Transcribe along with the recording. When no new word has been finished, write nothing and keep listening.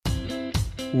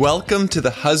Welcome to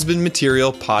the Husband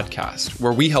Material Podcast,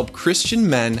 where we help Christian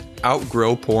men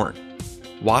outgrow porn.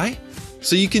 Why?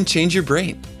 So you can change your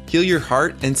brain, heal your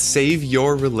heart, and save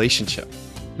your relationship.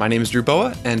 My name is Drew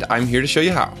Boa, and I'm here to show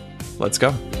you how. Let's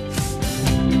go.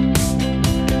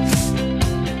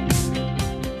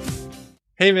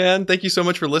 Hey man, thank you so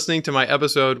much for listening to my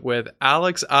episode with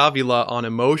Alex Avila on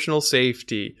emotional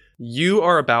safety. You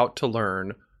are about to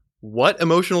learn what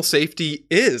emotional safety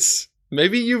is.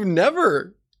 Maybe you've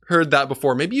never heard that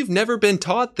before. Maybe you've never been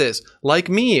taught this. Like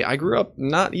me, I grew up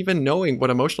not even knowing what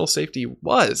emotional safety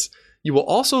was. You will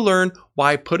also learn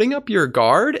why putting up your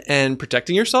guard and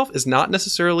protecting yourself is not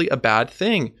necessarily a bad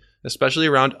thing, especially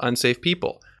around unsafe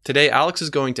people. Today, Alex is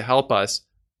going to help us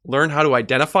learn how to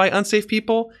identify unsafe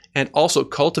people and also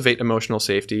cultivate emotional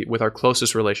safety with our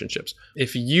closest relationships.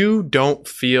 If you don't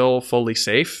feel fully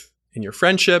safe in your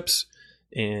friendships,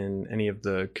 in any of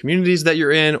the communities that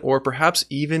you're in, or perhaps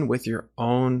even with your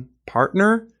own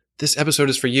partner, this episode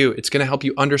is for you. It's going to help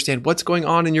you understand what's going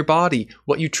on in your body,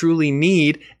 what you truly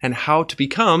need, and how to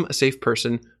become a safe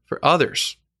person for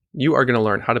others. You are going to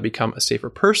learn how to become a safer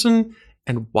person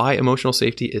and why emotional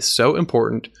safety is so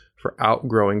important for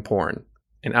outgrowing porn.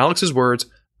 In Alex's words,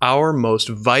 our most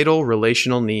vital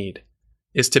relational need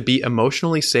is to be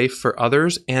emotionally safe for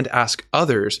others and ask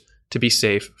others to be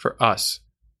safe for us.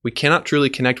 We cannot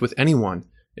truly connect with anyone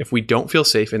if we don't feel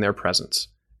safe in their presence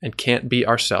and can't be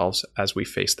ourselves as we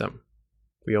face them.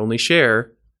 We only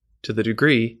share to the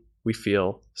degree we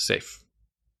feel safe.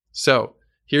 So,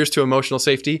 here's to emotional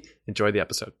safety. Enjoy the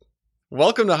episode.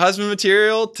 Welcome to Husband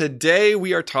Material. Today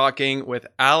we are talking with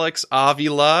Alex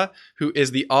Avila, who is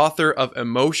the author of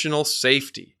Emotional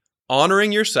Safety,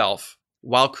 Honoring Yourself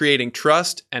While Creating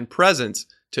Trust and Presence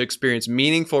to Experience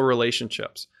Meaningful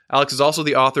Relationships. Alex is also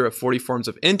the author of 40 Forms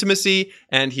of Intimacy,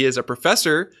 and he is a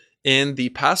professor in the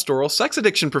Pastoral Sex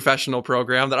Addiction Professional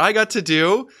program that I got to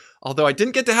do. Although I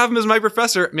didn't get to have him as my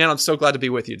professor, man, I'm so glad to be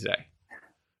with you today.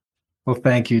 Well,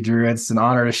 thank you, Drew. It's an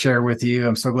honor to share with you.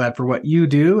 I'm so glad for what you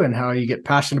do and how you get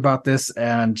passionate about this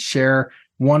and share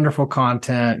wonderful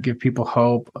content, give people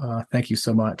hope. Thank you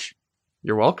so much.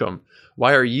 You're welcome.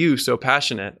 Why are you so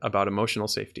passionate about emotional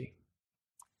safety?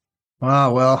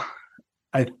 Well,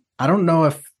 I don't know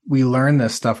if we learn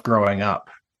this stuff growing up,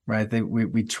 right?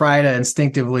 We try to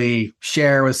instinctively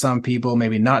share with some people,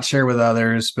 maybe not share with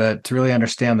others, but to really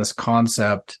understand this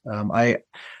concept, I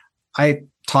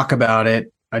talk about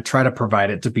it. I try to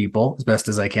provide it to people as best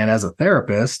as I can as a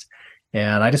therapist.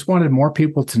 And I just wanted more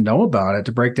people to know about it,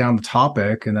 to break down the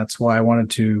topic. And that's why I wanted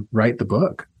to write the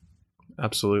book.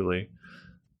 Absolutely.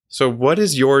 So what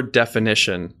is your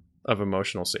definition of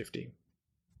emotional safety?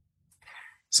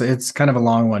 So it's kind of a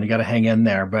long one. You got to hang in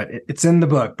there, but it's in the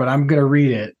book, but I'm going to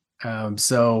read it.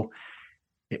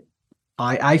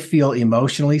 I feel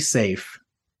emotionally safe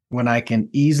when I can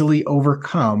easily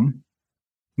overcome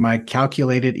my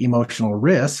calculated emotional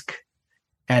risk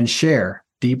and share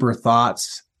deeper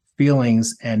thoughts,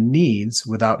 feelings, and needs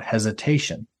without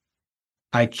hesitation.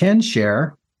 I can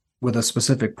share with a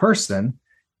specific person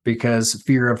because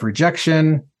fear of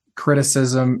rejection,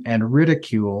 criticism, and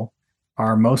ridicule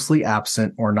are mostly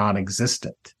absent or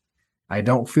non-existent. I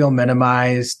don't feel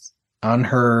minimized,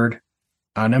 unheard,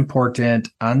 unimportant,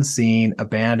 unseen,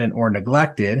 abandoned, or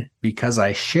neglected because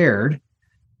I shared.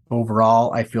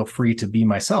 Overall, I feel free to be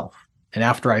myself. And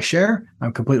after I share,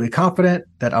 I'm completely confident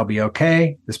that I'll be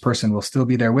okay. This person will still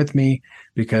be there with me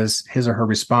because his or her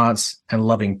response and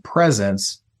loving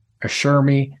presence assure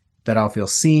me that I'll feel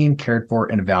seen, cared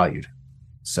for, and valued.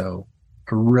 So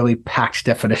a really packed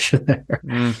definition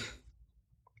there.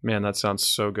 Man, that sounds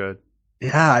so good.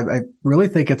 Yeah, I really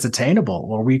think it's attainable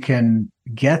where we can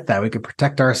get that. We can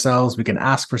protect ourselves. We can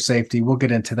ask for safety. We'll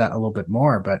get into that a little bit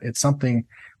more, but it's something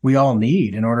we all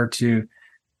need in order to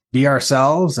be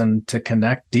ourselves and to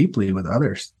connect deeply with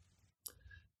others.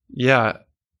 Yeah,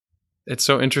 it's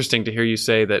so interesting to hear you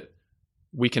say that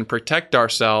we can protect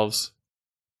ourselves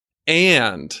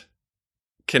and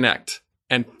connect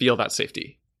and feel that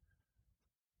safety.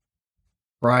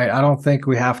 Right. I don't think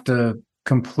we have to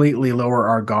completely lower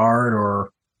our guard or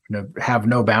have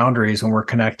no boundaries when we're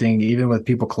connecting, even with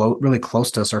people really close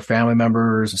to us, our family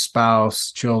members, a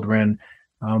spouse, children.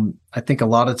 I think a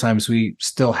lot of times we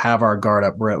still have our guard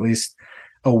up. We're at least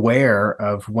aware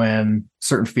of when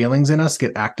certain feelings in us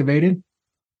get activated,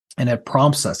 and it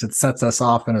prompts us. It sets us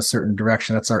off in a certain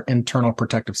direction. That's our internal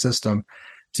protective system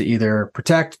to either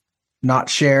protect, not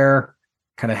share,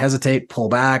 kind of hesitate, pull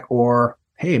back, or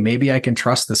hey, maybe I can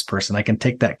trust this person. I can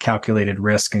take that calculated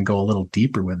risk and go a little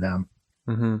deeper with them.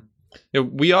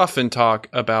 Mm-hmm. We often talk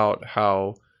about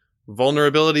how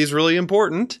vulnerability is really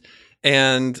important,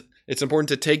 and it's important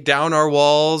to take down our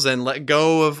walls and let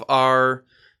go of our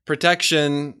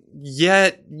protection.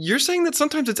 Yet you're saying that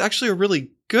sometimes it's actually a really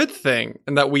good thing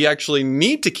and that we actually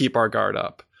need to keep our guard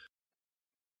up.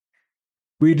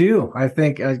 We do. I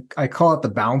think I call it the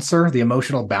bouncer, the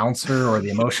emotional bouncer, or the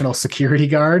emotional security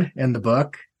guard in the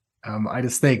book. I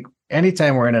just think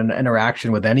anytime we're in an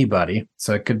interaction with anybody,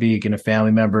 so it could be again, a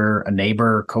family member, a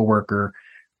neighbor, coworker,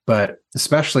 but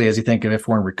especially as you think of if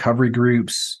we're in recovery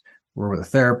groups, we're with a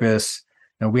therapist,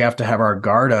 and we have to have our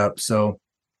guard up. So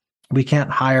we can't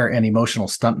hire an emotional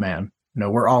stuntman.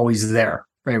 We're always there,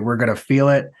 right? We're going to feel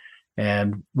it,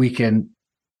 and we can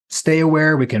stay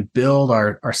aware. We can build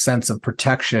our sense of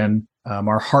protection,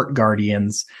 our heart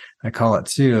guardians, I call it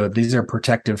too. These are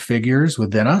protective figures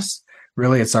within us.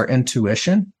 Really, it's our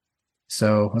intuition.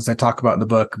 So as I talk about in the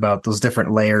book about those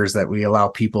different layers that we allow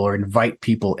people or invite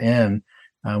people in,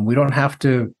 we don't have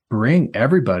to bring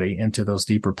everybody into those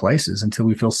deeper places until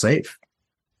we feel safe.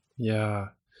 Yeah.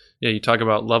 Yeah. You talk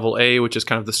about level A, which is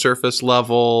kind of the surface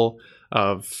level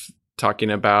of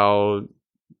talking about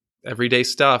everyday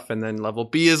stuff. And then level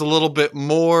B is a little bit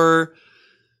more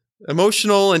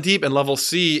emotional and deep. And level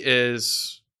C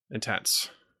is intense.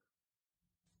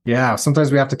 Yeah.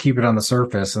 Sometimes we have to keep it on the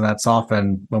surface. And that's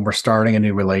often when we're starting a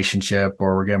new relationship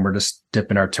or again, we're just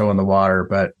dipping our toe in the water.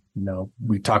 But,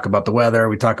 we talk about the weather.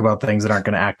 We talk about things that aren't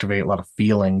going to activate a lot of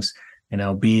feelings.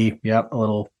 B, a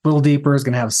little deeper is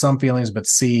going to have some feelings, but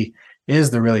C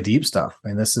is the really deep stuff.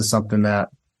 And this is something that,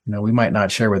 we might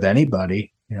not share with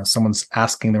anybody. Someone's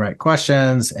asking the right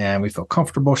questions and we feel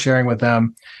comfortable sharing with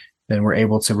them, then we're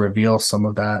able to reveal some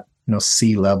of that,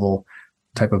 C level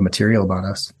type of material about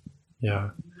us.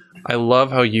 Yeah. I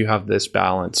love how you have this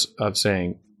balance of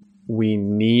saying we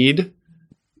need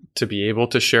to be able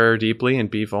to share deeply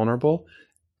and be vulnerable,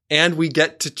 and we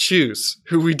get to choose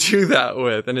who we do that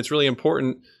with. And it's really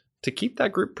important to keep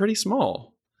that group pretty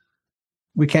small.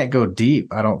 We can't go deep,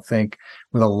 I don't think,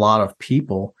 with a lot of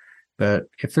people. But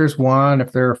if there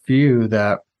are a few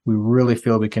that we really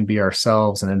feel we can be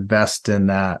ourselves and invest in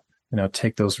that,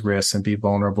 take those risks and be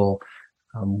vulnerable,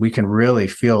 we can really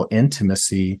feel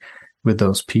intimacy with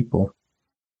those people.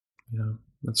 Yeah,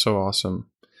 that's so awesome.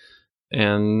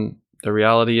 And the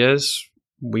reality is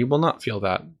we will not feel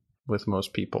that with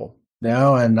most people.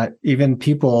 No, and even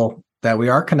people that we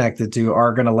are connected to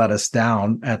are going to let us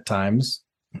down at times.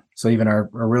 So even our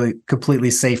really completely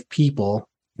safe people,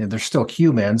 they're still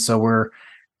human. So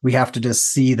we have to just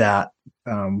see that.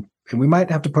 And we might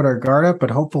have to put our guard up,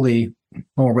 but hopefully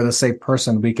when we're with a safe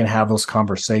person, we can have those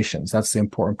conversations. That's the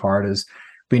important part, is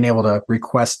being able to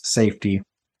request safety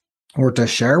or to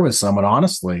share with someone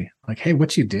honestly, like, hey,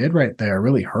 what you did right there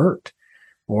really hurt,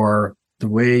 or the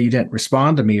way you didn't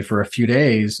respond to me for a few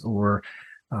days, or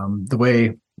the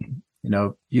way,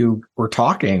 you were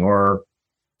talking or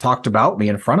talked about me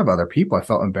in front of other people. I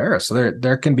felt embarrassed. So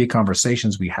there can be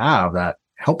conversations we have that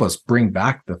help us bring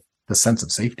back the sense of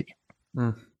safety.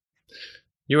 Mm.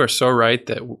 You are so right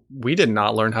that we did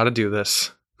not learn how to do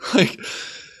this.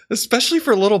 Especially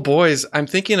for little boys, I'm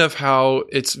thinking of how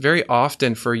it's very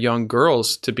often for young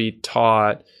girls to be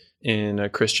taught in a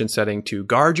Christian setting to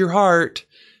guard your heart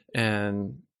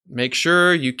and make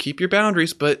sure you keep your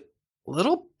boundaries. But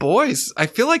little boys, I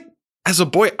feel like as a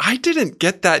boy, I didn't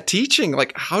get that teaching.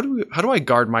 Like, how do I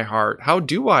guard my heart? How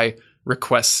do I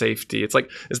request safety? It's like,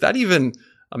 is that even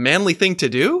a manly thing to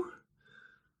do?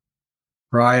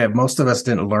 Right. Most of us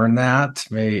didn't learn that.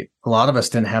 Maybe a lot of us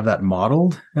didn't have that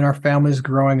modeled in our families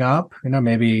growing up.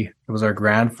 Maybe it was our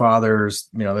grandfathers,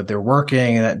 that they're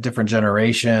working at different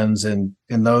generations, and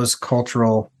those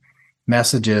cultural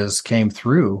messages came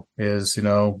through is,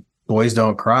 boys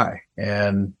don't cry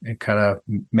and kind of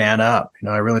man up.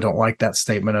 I really don't like that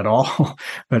statement at all,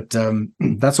 but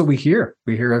that's what we hear.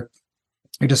 We hear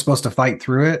you're just supposed to fight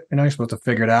through it. You're supposed to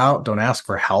figure it out. Don't ask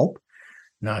for help.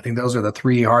 No, I think those are the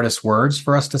three hardest words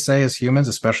for us to say as humans,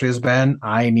 especially as men.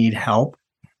 I need help.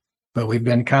 But we've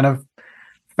been kind of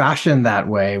fashioned that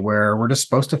way where we're just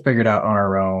supposed to figure it out on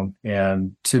our own.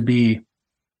 And to be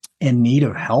in need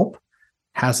of help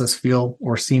has us feel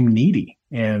or seem needy.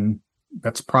 And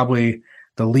that's probably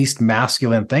the least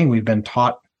masculine thing we've been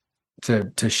taught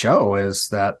to show, is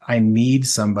that I need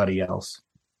somebody else.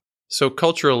 So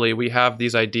culturally, we have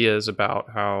these ideas about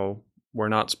how we're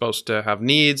not supposed to have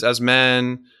needs as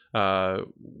men.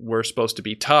 We're supposed to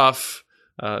be tough.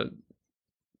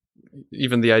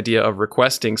 Even the idea of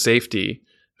requesting safety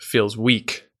feels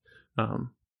weak.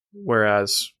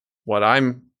 Whereas what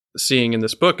I'm seeing in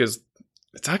this book is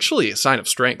it's actually a sign of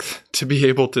strength to be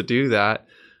able to do that.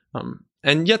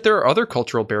 And yet there are other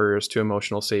cultural barriers to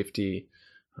emotional safety.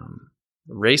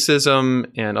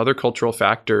 racism and other cultural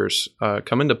factors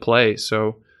come into play.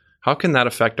 So how can that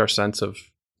affect our sense of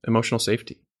emotional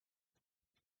safety?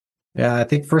 Yeah, I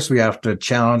think first we have to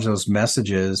challenge those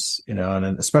messages,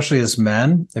 and especially as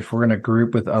men, if we're going to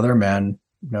group with other men,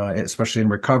 especially in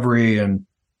recovery and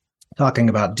talking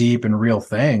about deep and real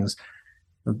things,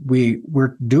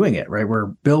 we're doing it, right? We're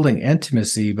building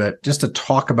intimacy, but just to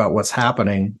talk about what's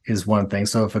happening is one thing.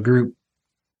 So if a group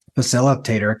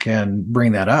facilitator can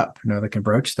bring that up, they can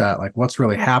broach that, like what's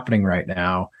really happening right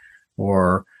now,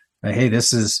 or hey,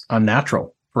 this is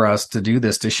unnatural for us to do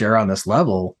this, to share on this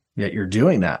level, yet you're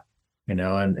doing that.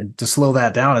 And to slow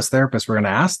that down as therapists, we're going to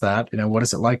ask that, what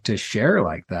is it like to share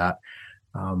like that?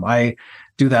 I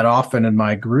do that often in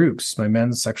my groups, my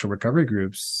men's sexual recovery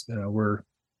groups, where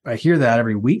I hear that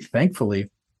every week, thankfully,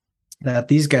 that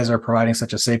these guys are providing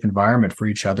such a safe environment for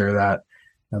each other that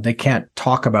they can't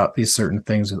talk about these certain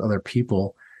things with other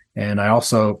people. And I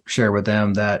also share with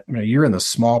them that you're in the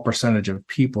small percentage of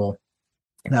people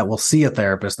that will see a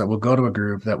therapist, that will go to a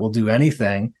group, that will do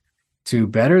anything to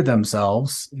better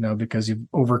themselves, because you've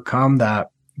overcome that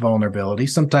vulnerability.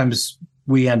 Sometimes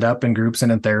we end up in groups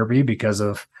and in therapy because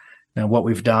of what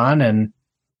we've done. And,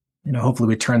 hopefully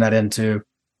we turn that into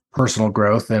personal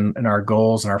growth and our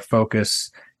goals and our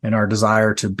focus and our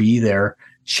desire to be there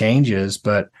changes.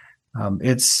 But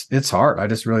it's hard. I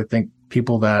just really think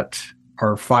people that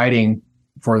are fighting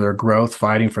for their growth,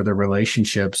 fighting for their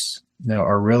relationships,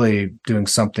 are really doing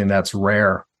something that's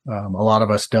rare. A lot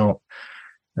of us don't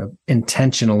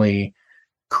intentionally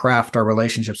craft our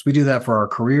relationships. We do that for our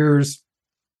careers,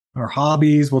 our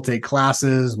hobbies. We'll take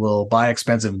classes, we'll buy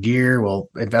expensive gear, we'll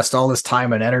invest all this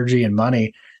time and energy and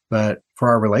money. But for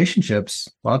our relationships,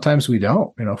 a lot of times we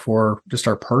don't, for just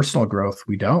our personal growth,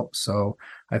 we don't. So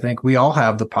I think we all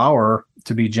have the power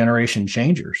to be generation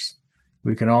changers.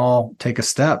 We can all take a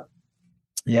step.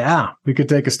 Yeah, we could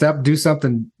take a step, do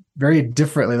something very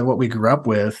differently than what we grew up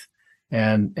with,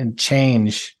 and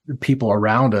change the people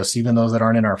around us, even those that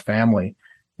aren't in our family,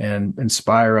 and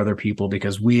inspire other people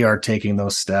because we are taking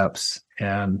those steps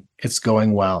and it's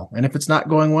going well. And if it's not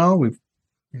going well, we've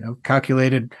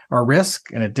calculated our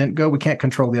risk and it didn't go, we can't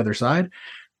control the other side.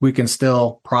 We can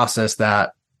still process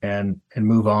that and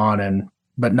move on,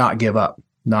 but not give up,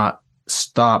 not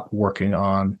stop working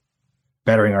on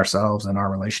bettering ourselves and our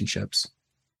relationships.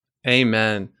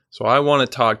 Amen. So I want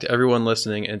to talk to everyone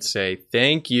listening and say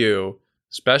thank you,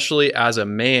 especially as a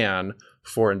man,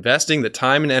 for investing the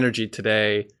time and energy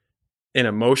today in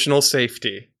emotional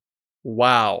safety.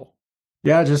 Wow.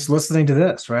 Yeah, just listening to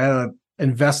this, right?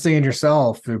 Investing in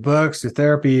yourself through books, through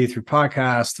therapy, through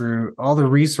podcasts, through all the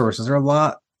resources. There are a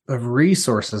lot of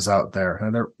resources out there,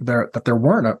 and there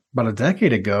weren't about a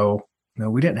decade ago.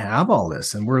 We didn't have all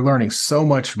this, and we're learning so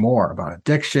much more about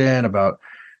addiction, about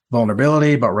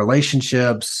vulnerability, about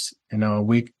relationships.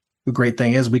 The great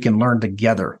thing is we can learn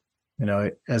together.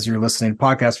 As you're listening to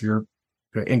podcasts, you're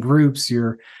in groups,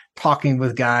 you're talking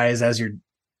with guys as you're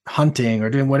hunting or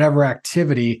doing whatever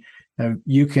activity.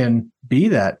 You can be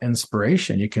that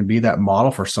inspiration. You can be that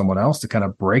model for someone else to kind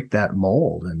of break that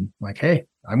mold and like, hey,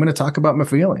 I'm going to talk about my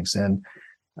feelings. And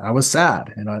I was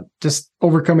sad. And just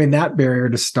overcoming that barrier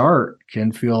to start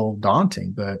can feel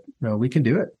daunting, but we can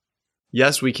do it.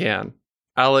 Yes, we can.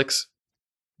 Alex,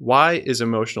 why is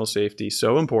emotional safety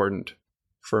so important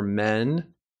for men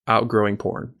outgrowing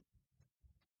porn?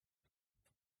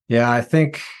 Yeah, I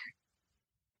think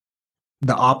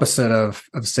the opposite of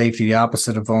safety, the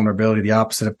opposite of vulnerability, the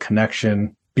opposite of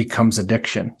connection becomes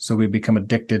addiction. So we become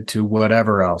addicted to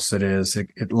whatever else it is. A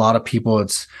lot of people,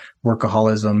 it's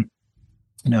workaholism.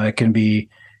 It can be,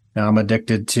 I'm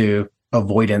addicted to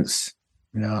avoidance.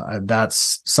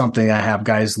 That's something I have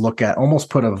guys look at, almost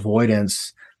put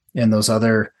avoidance in those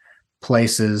other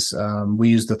places. We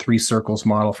use the 3 circles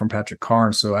model from Patrick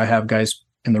Carnes. So I have guys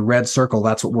in the red circle.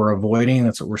 That's what we're avoiding.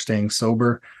 That's what we're staying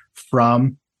sober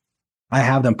from. I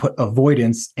have them put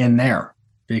avoidance in there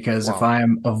because if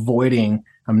I'm avoiding,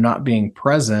 I'm not being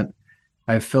present.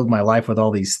 I've filled my life with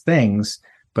all these things,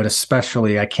 but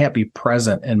especially I can't be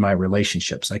present in my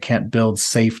relationships. I can't build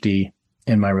safety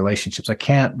in my relationships. I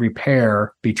can't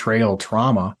repair betrayal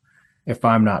trauma if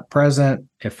I'm not present,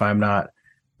 if I'm not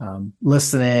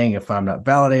listening, if I'm not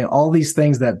validating, all these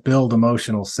things that build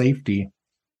emotional safety.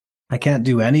 I can't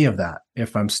do any of that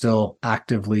if I'm still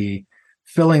actively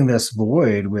filling this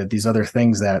void with these other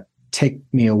things that take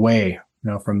me away,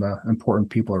 from the important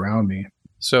people around me.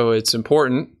 So it's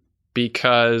important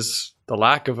because the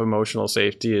lack of emotional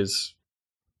safety is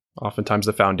oftentimes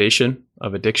the foundation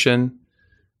of addiction,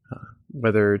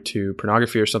 whether to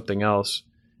pornography or something else.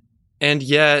 And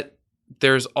yet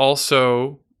there's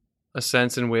also a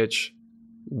sense in which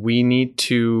we need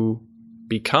to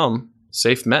become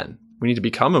safe men. We need to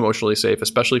become emotionally safe,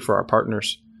 especially for our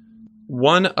partners.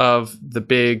 One of the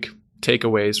big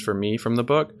takeaways for me from the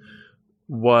book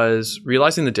was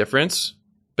realizing the difference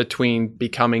between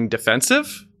becoming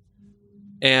defensive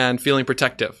and feeling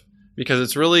protective, because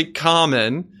it's really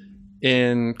common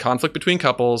in conflict between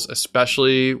couples,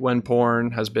 especially when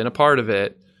porn has been a part of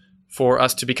it, for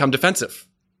us to become defensive.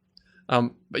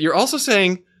 But you're also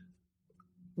saying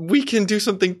we can do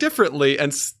something differently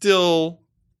and still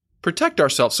protect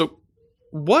ourselves. So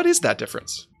what is that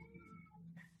difference?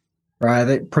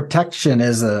 Right. Protection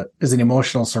is an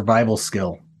emotional survival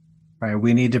skill, right?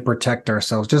 We need to protect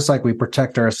ourselves just like we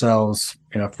protect ourselves,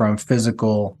 from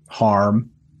physical harm.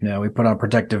 We put on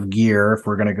protective gear if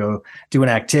we're going to go do an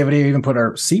activity, or even put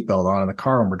our seatbelt on in the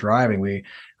car when we're driving. We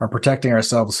are protecting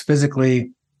ourselves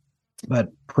physically, but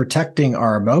protecting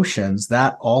our emotions,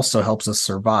 that also helps us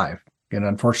survive. And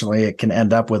unfortunately, it can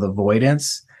end up with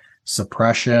avoidance,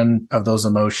 suppression of those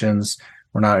emotions.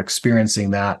 We're not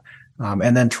experiencing that.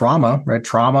 And then trauma, right?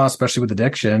 Trauma, especially with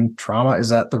addiction, trauma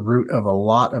is at the root of a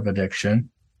lot of addiction,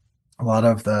 a lot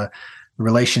of the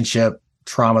relationship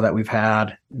trauma that we've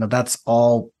had. That's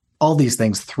all these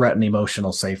things threaten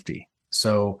emotional safety.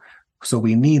 So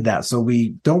we need that. So we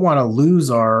don't want to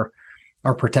lose our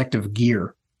protective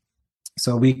gear.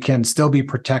 So we can still be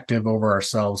protective over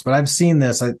ourselves. But I've seen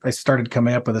this. I started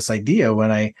coming up with this idea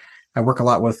when I work a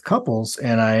lot with couples,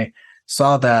 and I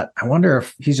saw that I wonder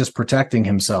if he's just protecting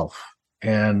himself,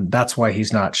 and that's why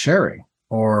he's not sharing.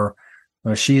 Or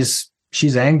she's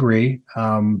angry.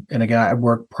 And again, I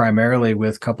work primarily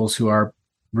with couples who are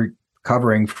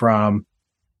recovering from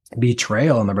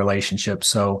betrayal in the relationship.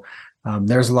 So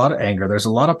there's a lot of anger. There's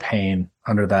a lot of pain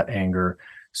under that anger.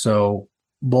 So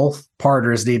both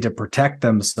partners need to protect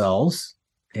themselves.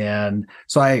 And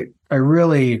so I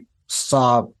really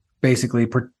saw basically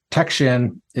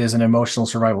protection is an emotional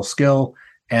survival skill,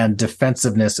 and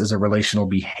defensiveness is a relational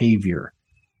behavior.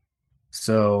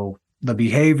 So the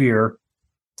behavior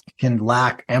can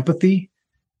lack empathy,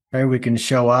 right? We can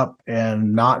show up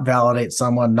and not validate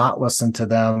someone, not listen to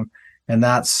them. And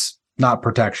that's not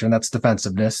protection, that's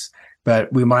defensiveness.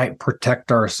 But we might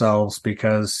protect ourselves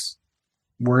because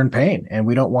we're in pain and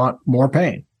we don't want more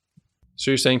pain. So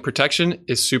you're saying protection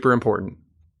is super important.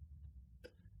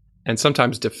 And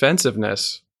sometimes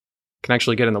defensiveness can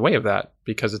actually get in the way of that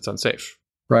because it's unsafe.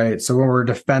 Right. So when we're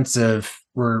defensive,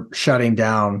 we're shutting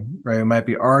down, right? We might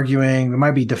be arguing. We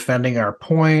might be defending our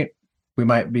point. We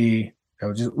might be,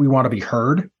 we want to be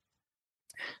heard.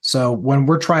 So when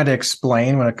we're trying to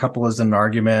explain, when a couple is in an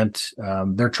argument,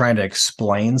 they're trying to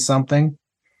explain something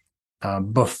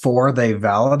before they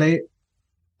validate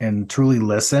and truly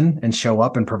listen and show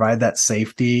up and provide that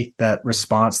safety, that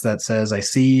response that says, I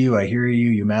see you, I hear you,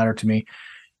 you matter to me.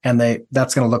 And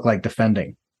that's going to look like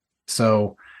defending.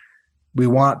 So we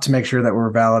want to make sure that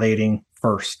we're validating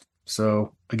first.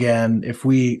 So again, if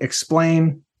we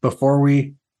explain before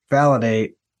we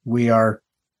validate, we are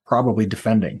probably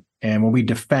defending. And when we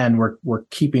defend, we're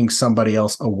keeping somebody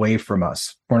else away from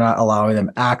us. We're not allowing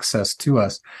them access to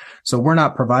us. So we're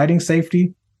not providing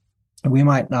safety. We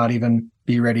might not even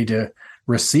be ready to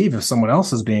receive if someone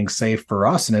else is being safe for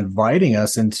us and inviting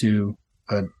us into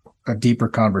a deeper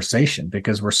conversation,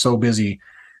 because we're so busy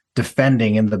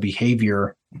defending in the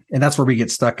behavior. And that's where we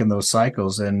get stuck in those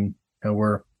cycles. And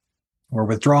we're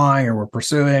withdrawing, or we're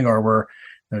pursuing, or we're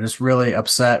just really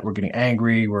upset. We're getting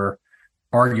angry. We're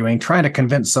arguing, trying to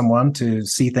convince someone to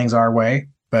see things our way,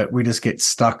 but we just get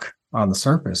stuck on the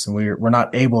surface, and we're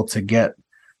not able to get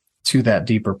to that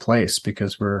deeper place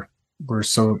because we're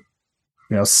so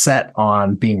set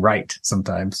on being right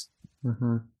sometimes.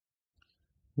 Mm-hmm.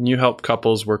 You help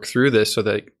couples work through this so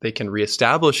that they can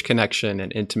reestablish connection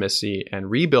and intimacy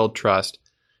and rebuild trust.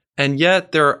 And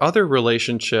yet there are other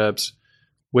relationships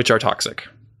which are toxic,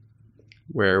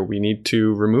 where we need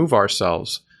to remove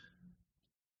ourselves,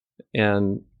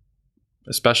 and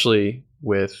especially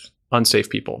with unsafe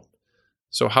people.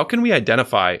 So how can we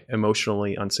identify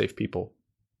emotionally unsafe people?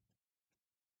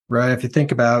 Right. If you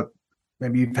think about,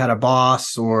 maybe you've had a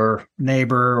boss or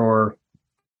neighbor or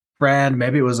friend,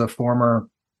 maybe it was a former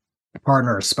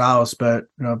partner or spouse, but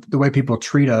the way people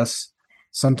treat us,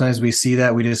 sometimes we see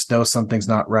that we just know something's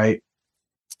not right.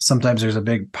 Sometimes there's a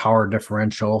big power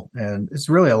differential, and it's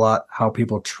really a lot how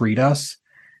people treat us,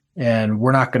 and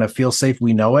we're not going to feel safe.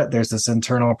 We know it. There's this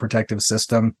internal protective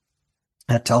system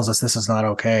that tells us this is not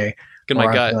okay. In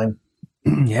my gut.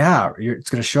 It's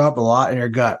going to show up a lot in your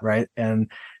gut, right?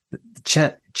 And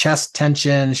chest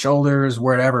tension, shoulders,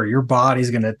 wherever, your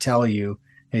body's going to tell you,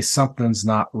 hey, something's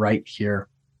not right here.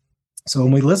 So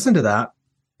when we listen to that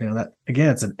that again,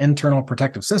 it's an internal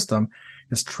protective system.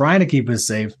 It's trying to keep us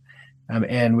safe.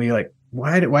 And we like,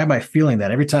 why am I feeling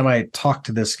that? Every time I talk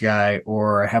to this guy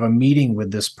or I have a meeting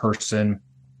with this person,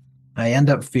 I end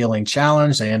up feeling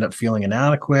challenged. I end up feeling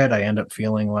inadequate. I end up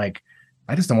feeling like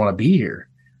I just don't want to be here.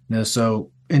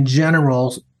 So in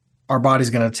general, our body's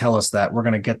going to tell us that we're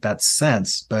going to get that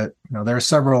sense. But there are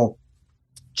several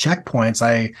checkpoints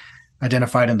I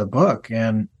identified in the book,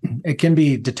 and it can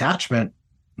be detachment.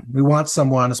 We want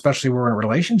someone, especially we're in a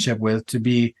relationship with, to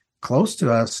be close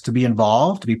to us, to be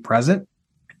involved, to be present.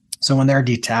 So when they're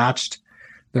detached,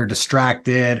 they're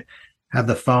distracted, have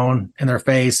the phone in their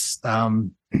face,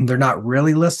 they're not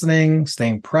really listening,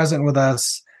 staying present with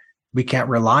us. We can't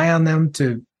rely on them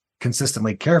to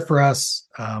consistently care for us.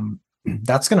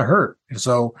 That's going to hurt.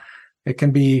 So it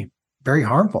can be very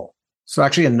harmful. So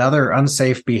actually another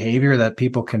unsafe behavior that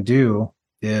people can do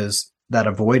is that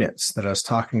avoidance that I was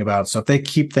talking about. So if they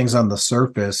keep things on the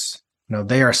surface,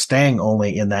 they are staying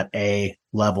only in that A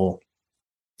level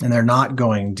and they're not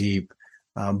going deep.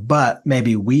 But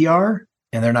maybe we are,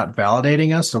 and they're not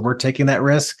validating us. So we're taking that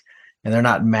risk and they're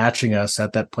not matching us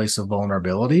at that place of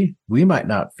vulnerability. We might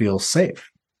not feel safe.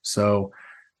 So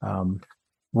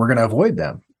we're going to avoid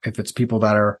them. If it's people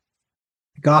that are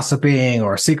gossiping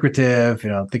or secretive,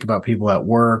 think about people at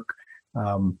work,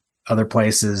 other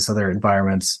places, other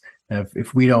environments.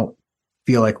 If we don't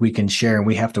feel like we can share and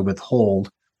we have to withhold,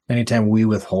 anytime we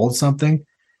withhold something,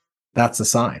 that's a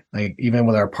sign. Like even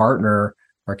with our partner,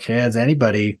 our kids,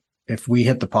 anybody, if we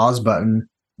hit the pause button,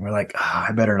 we're like,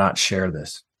 I better not share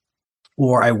this.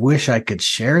 Or I wish I could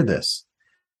share this,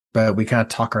 but we kind of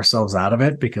talk ourselves out of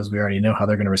it because we already know how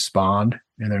they're going to respond,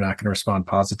 and they're not going to respond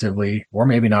positively, or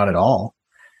maybe not at all.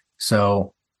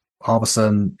 So all of a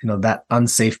sudden, that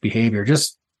unsafe behavior,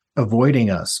 just avoiding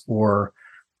us or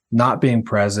not being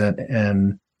present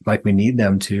and like we need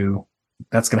them to,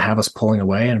 that's going to have us pulling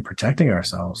away and protecting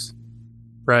ourselves.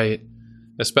 Right.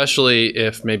 Especially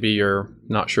if maybe you're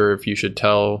not sure if you should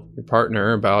tell your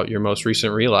partner about your most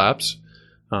recent relapse.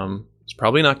 It's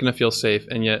probably not going to feel safe.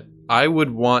 And yet I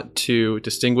would want to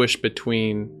distinguish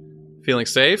between feeling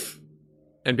safe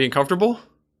and being comfortable.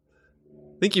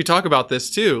 I think you talk about this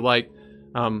too. Like,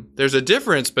 there's a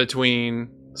difference between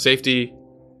safety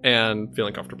and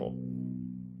feeling comfortable.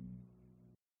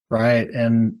 Right.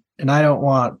 And I don't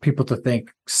want people to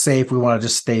think safe. We want to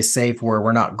just stay safe where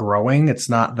we're not growing. It's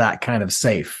not that kind of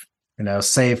safe,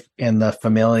 safe in the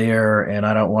familiar, and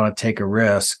I don't want to take a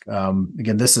risk.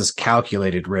 Again, this is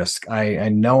calculated risk. I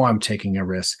know I'm taking a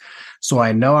risk. So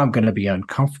I know I'm going to be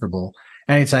uncomfortable.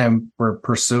 Anytime we're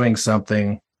pursuing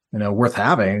something, worth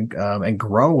having and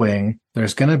growing,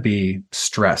 there's going to be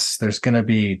stress. There's going to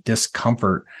be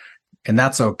discomfort, and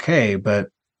that's okay. But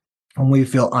when we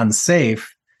feel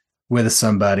unsafe with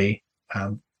somebody,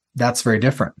 that's very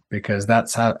different, because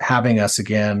that's having us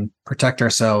again protect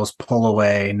ourselves, pull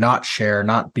away, not share,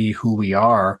 not be who we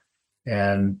are,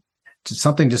 and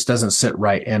something just doesn't sit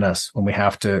right in us when we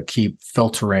have to keep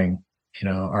filtering,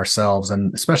 ourselves,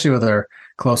 and especially with our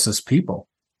closest people.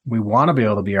 We want to be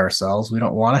able to be ourselves. We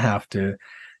don't want to have to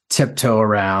tiptoe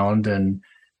around, and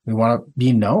we want to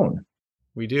be known.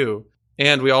 We do,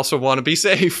 and we also want to be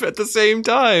safe at the same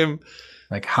time.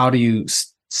 Like, how do you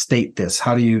state this?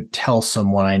 How do you tell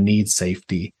someone I need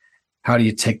safety? How do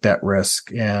you take that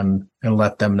risk and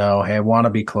let them know, hey, I want to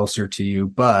be closer to you,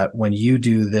 but when you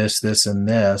do this, this, and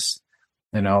this,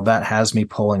 that has me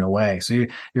pulling away. So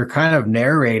you're kind of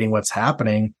narrating what's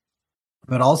happening,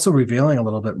 but also revealing a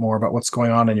little bit more about what's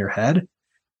going on in your head.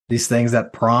 These things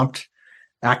that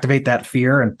activate that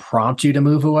fear and prompt you to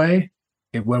move away.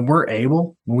 When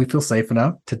we feel safe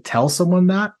enough to tell someone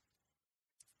that,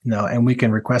 and we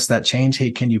can request that change. Hey,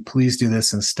 can you please do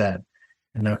this instead?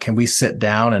 Can we sit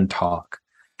down and talk?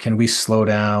 Can we slow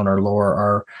down or lower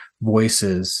our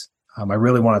voices? I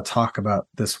really want to talk about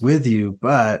this with you,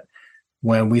 but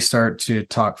when we start to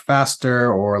talk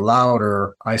faster or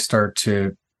louder, I start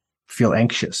to feel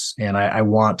anxious and I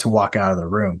want to walk out of the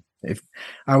room. I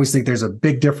always think there's a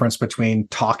big difference between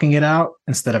talking it out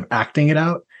instead of acting it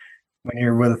out. When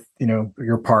you're with,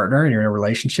 your partner and you're in a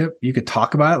relationship, you could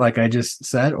talk about it like I just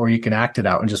said, or you can act it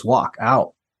out and just walk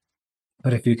out.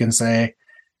 But if you can say,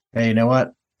 hey, you know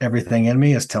what? Everything in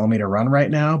me is telling me to run right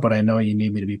now, but I know you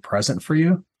need me to be present for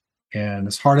you. And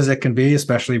as hard as it can be,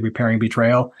 especially repairing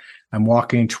betrayal, I'm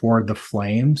walking toward the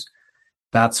flames.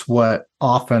 That's what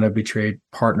often a betrayed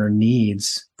partner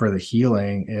needs for the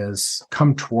healing is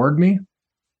come toward me.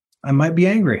 I might be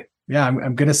angry. Yeah,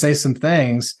 I'm going to say some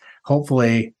things,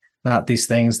 hopefully not these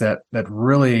things that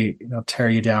really tear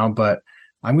you down, but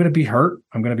I'm going to be hurt.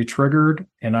 I'm going to be triggered,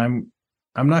 and I'm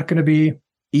not going to be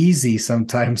easy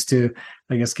sometimes to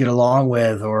I guess, get along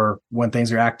with or when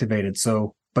things are activated.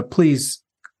 So, but please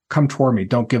come toward me.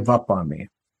 Don't give up on me.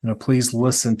 Please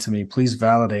listen to me. Please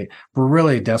validate. We're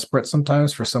really desperate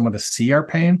sometimes for someone to see our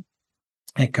pain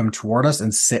and come toward us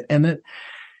and sit in it.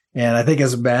 And I think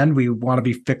as men, we want to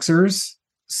be fixers.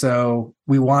 So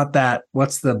we want that.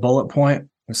 What's the bullet point?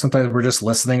 Sometimes we're just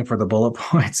listening for the bullet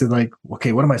points and like,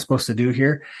 okay, what am I supposed to do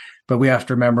here? But we have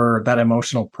to remember that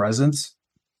emotional presence,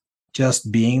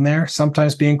 just being there,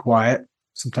 sometimes being quiet.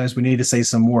 Sometimes we need to say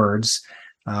some words.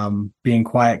 Being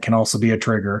quiet can also be a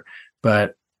trigger.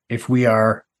 But if we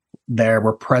are there,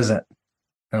 we're present,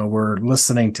 we're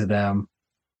listening to them,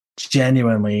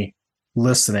 genuinely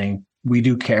listening. We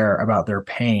do care about their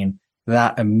pain.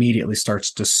 That immediately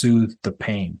starts to soothe the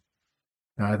pain.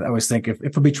 I always think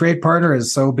if a betrayed partner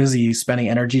is so busy spending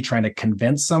energy trying to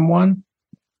convince someone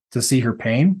to see her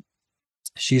pain,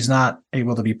 she's not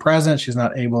able to be present. She's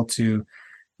not able to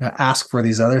ask for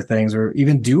these other things or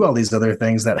even do all these other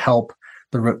things that help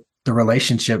the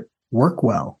relationship work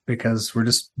well, because we're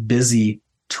just busy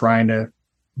trying to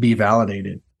be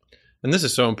validated. And this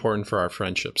is so important for our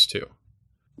friendships too.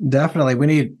 Definitely. We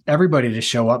need everybody to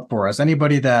show up for us.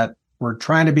 Anybody that we're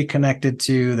trying to be connected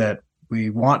to, that we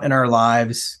want in our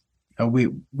lives.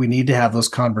 We need to have those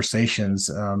conversations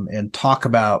and talk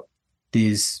about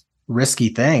these risky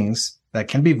things that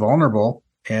can be vulnerable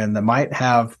and that might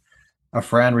have a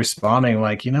friend responding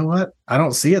like, you know what, I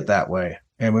don't see it that way.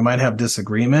 And we might have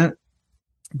disagreement,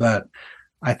 but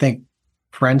I think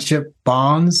friendship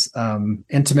bonds,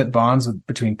 intimate bonds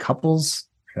between couples,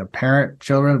 parent,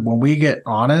 children, when we get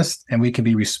honest and we can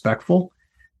be respectful,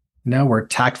 we're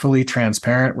tactfully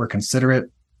transparent, we're considerate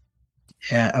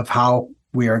of how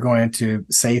we are going to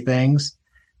say things,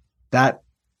 that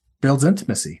builds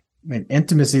intimacy. I mean,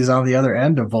 intimacy is on the other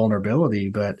end of vulnerability,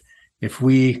 but if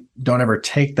we don't ever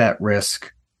take that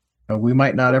risk, we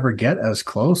might not ever get as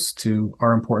close to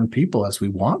our important people as we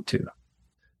want to.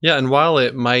 Yeah, and while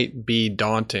it might be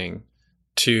daunting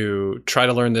to try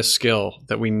to learn this skill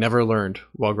that we never learned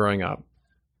while growing up,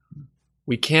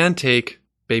 we can take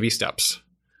baby steps.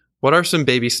 What are some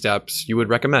baby steps you would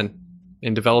recommend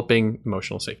in developing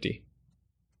emotional safety?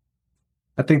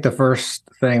 I think the first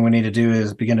thing we need to do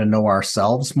is begin to know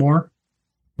ourselves more.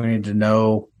 We need to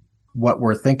know what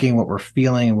we're thinking, what we're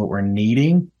feeling, and what we're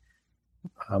needing.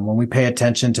 When we pay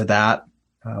attention to that,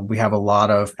 we have a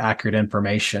lot of accurate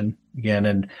information again.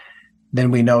 And then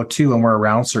we know too, when we're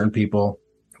around certain people,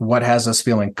 what has us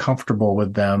feeling comfortable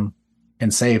with them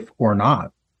and safe or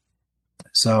not.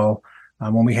 So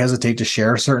when we hesitate to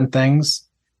share certain things,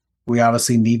 we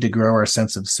obviously need to grow our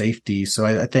sense of safety. So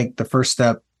I think the first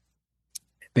step,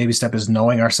 baby step, is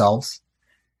knowing ourselves,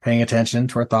 paying attention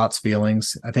to our thoughts,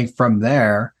 feelings. I think from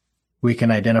there, we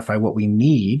can identify what we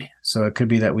need. So it could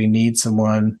be that we need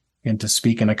someone to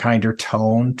speak in a kinder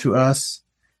tone to us.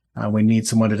 We need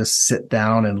someone to just sit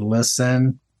down and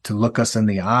listen, to look us in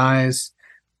the eyes,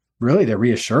 really to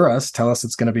reassure us, tell us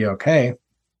it's going to be okay.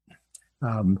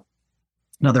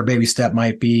 Another baby step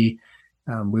might be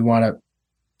we want to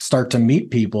start to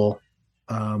meet people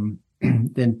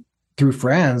and through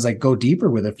friends, like go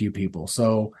deeper with a few people.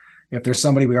 So if there's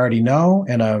somebody we already know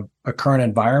in a current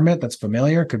environment that's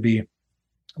familiar, it could be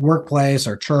workplace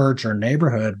or church or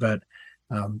neighborhood, but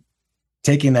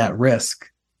taking that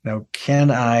risk,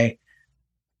 can I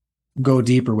go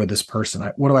deeper with this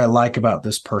person? What do I like about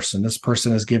this person? This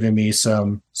person is giving me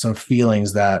some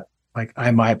feelings that like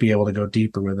I might be able to go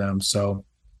deeper with them. So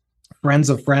friends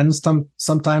of friends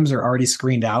sometimes are already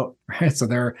screened out, right? So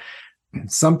they're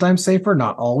sometimes safer,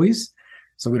 not always.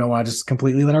 So we don't want to just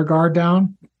completely let our guard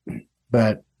down.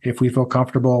 But if we feel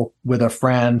comfortable with a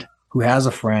friend who has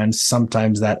a friend,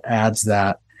 sometimes that adds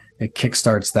that, it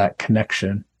kickstarts that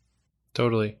connection.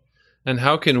 Totally. And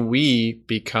how can we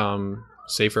become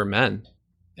safer men?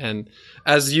 And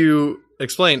as you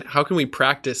explain, how can we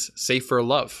practice safer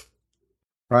love?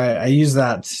 Right. I use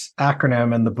that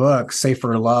acronym in the book,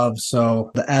 Safer Love.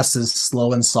 So the S is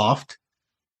slow and soft.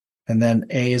 And then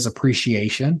A is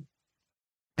appreciation.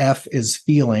 F is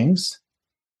feelings.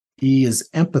 E is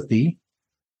empathy.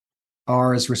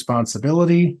 R is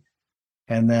responsibility.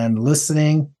 And then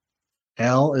listening.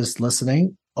 L is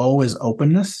listening. O is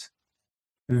openness.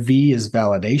 V is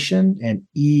validation. And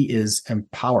E is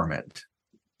empowerment.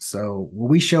 So when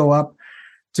we show up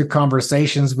to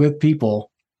conversations with people,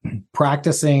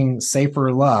 practicing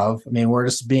safer love, I mean, we're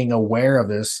just being aware of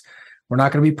this. We're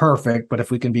not going to be perfect, but if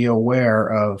we can be aware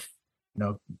of,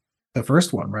 the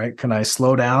first one, right? Can I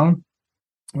slow down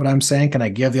what I'm saying? Can I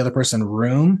give the other person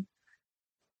room?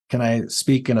 Can I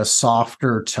speak in a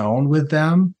softer tone with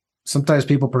them? Sometimes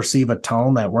people perceive a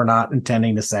tone that we're not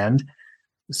intending to send.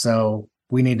 So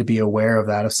we need to be aware of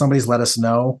that. If somebody's let us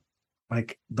know,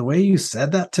 like, the way you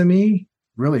said that to me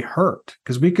really hurt,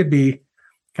 because we could be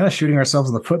kind of shooting ourselves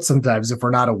in the foot sometimes if we're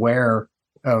not aware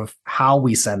of how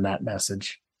we send that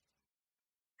message.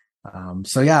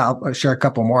 So yeah, I'll share a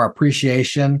couple more.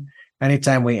 Appreciation.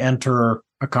 Anytime we enter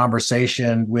a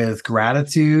conversation with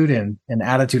gratitude and an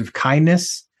attitude of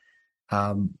kindness,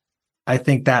 I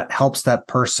think that helps that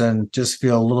person just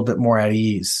feel a little bit more at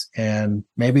ease. And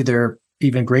maybe they're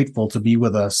even grateful to be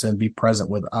with us and be present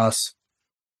with us.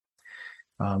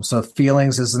 So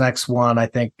feelings is the next one. I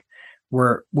think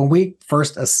when we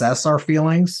first assess our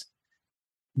feelings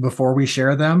before we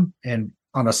share them, and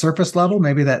on a surface level,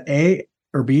 maybe that A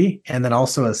or B, and then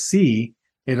also a C,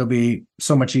 it'll be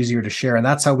so much easier to share. And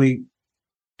that's how we,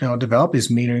 develop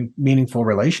these meaningful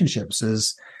relationships,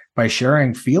 is by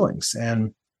sharing feelings.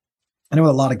 And I know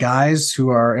a lot of guys who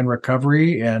are in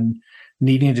recovery and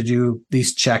needing to do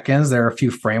these check-ins. There are a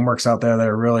few frameworks out there that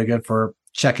are really good for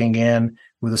checking in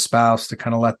with a spouse to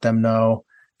kind of let them know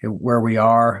where we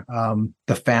are.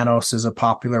 The Fanos is a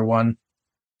popular one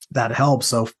that helps.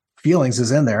 So feelings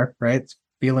is in there, right?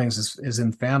 Feelings is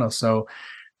in Fanos. So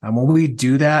when we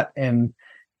do that in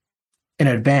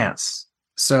advance,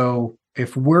 so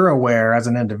if we're aware as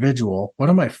an individual, what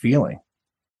am I feeling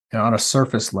on a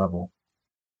surface level?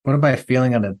 What am I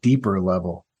feeling on a deeper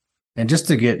level? And just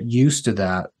to get used to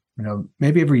that,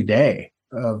 maybe every day,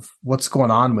 of what's going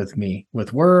on with me,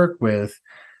 with work, with,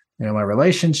 my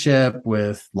relationship,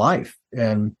 with life,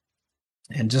 and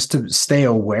just to stay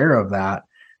aware of that.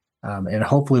 And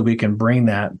hopefully we can bring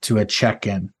that to a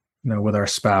check-in, with our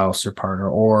spouse or partner,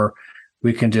 or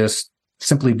we can just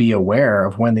simply be aware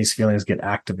of when these feelings get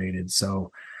activated.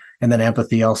 So, and then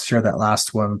empathy, I'll share that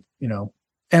last one.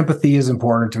 Empathy is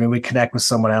important to me. We connect with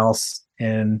someone else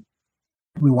and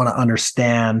we want to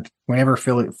understand. We never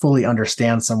fully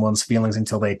understand someone's feelings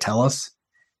until they tell us.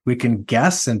 We can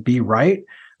guess and be right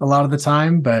a lot of the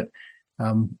time, but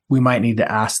we might need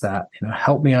to ask that,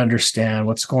 help me understand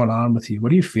what's going on with you.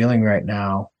 What are you feeling right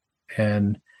now?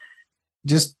 And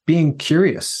just being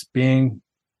curious,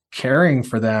 caring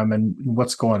for them and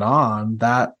what's going on,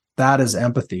 that is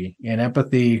empathy. And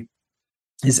empathy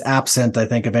is absent, I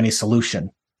think, of any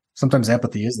solution. Sometimes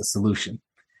empathy is the solution.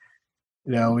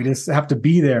 We just have to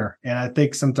be there. And I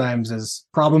think sometimes as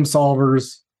problem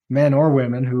solvers, men or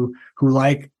women who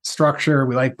like structure,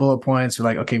 we like bullet points, we're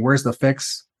like, okay, where's the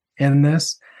fix in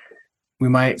this? We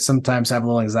might sometimes have a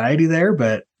little anxiety there,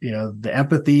 but the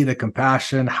empathy, the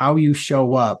compassion, how you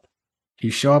show up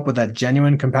with that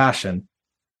genuine compassion,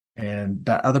 and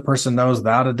that other person knows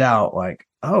without a doubt, like,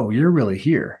 oh, you're really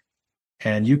here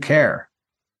and you care.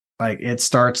 Like, it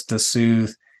starts to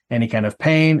soothe any kind of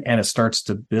pain, and it starts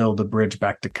to build a bridge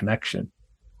back to connection.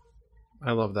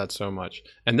 I love that so much.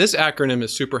 And this acronym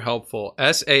is super helpful.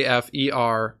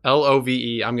 SAFERLOVE.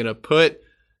 I'm going to put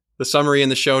the summary in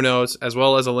the show notes, as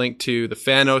well as a link to the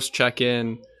Fanos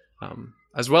check-in,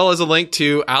 as well as a link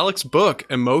to Alex's book,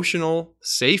 Emotional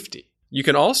Safety. You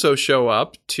can also show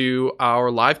up to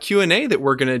our live Q&A that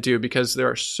we're going to do, because there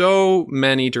are so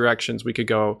many directions we could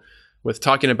go with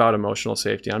talking about emotional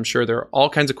safety. I'm sure there are all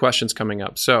kinds of questions coming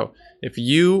up. So if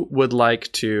you would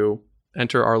like to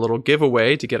enter our little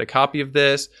giveaway to get a copy of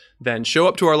this, then show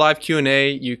up to our live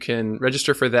Q&A. You can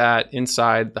register for that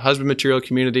inside the Husband Material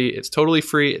community. It's totally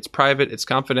free. It's private. It's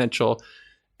confidential.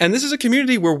 And this is a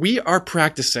community where we are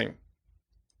practicing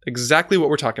exactly what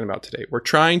we're talking about today. We're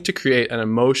trying to create an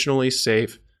emotionally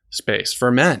safe space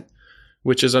for men,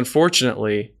 which is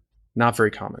unfortunately not very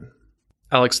common.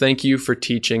 Alex, thank you for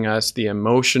teaching us the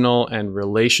emotional and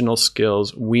relational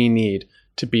skills we need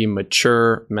to be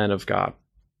mature men of God.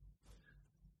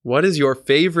 What is your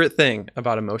favorite thing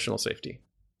about emotional safety?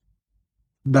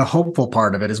 The hopeful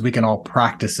part of it is we can all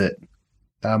practice it.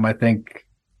 I think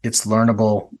it's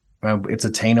learnable. It's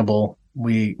attainable.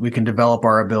 We can develop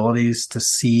our abilities to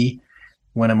see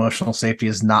when emotional safety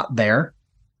is not there,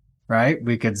 right?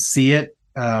 We could see it.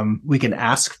 We can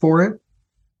ask for it.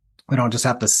 We don't just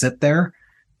have to sit there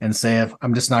and say, if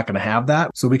I'm just not going to have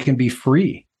that. So we can be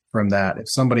free from that. If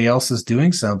somebody else is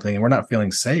doing something and we're not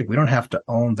feeling safe, we don't have to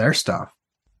own their stuff.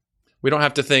 We don't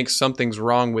have to think something's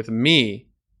wrong with me.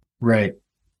 Right.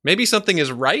 Maybe something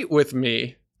is right with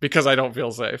me because I don't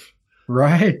feel safe.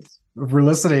 Right. We're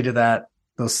listening to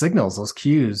those signals, those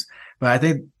cues. But I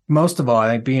think most of all,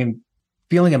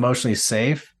 feeling emotionally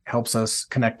safe helps us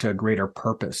connect to a greater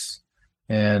purpose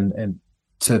and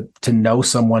to know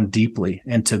someone deeply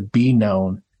and to be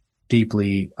known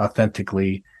deeply,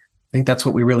 authentically. I think that's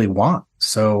what we really want.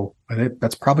 So I think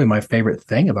that's probably my favorite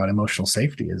thing about emotional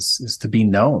safety is to be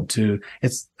known.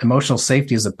 Emotional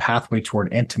safety is a pathway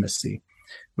toward intimacy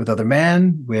with other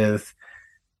men, with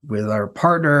with our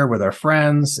partner, with our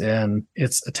friends, and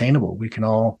it's attainable. We can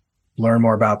all learn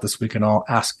more about this. We can all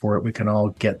ask for it. We can all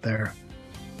get there.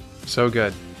 So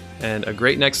good. And a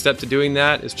great next step to doing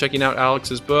that is checking out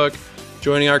Alex's book,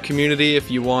 joining our community if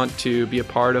you want to be a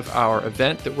part of our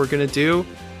event that we're going to do.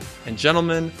 And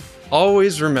gentlemen,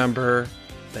 always remember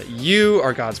that you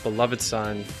are God's beloved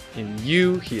Son. In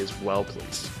you, he is well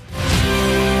pleased.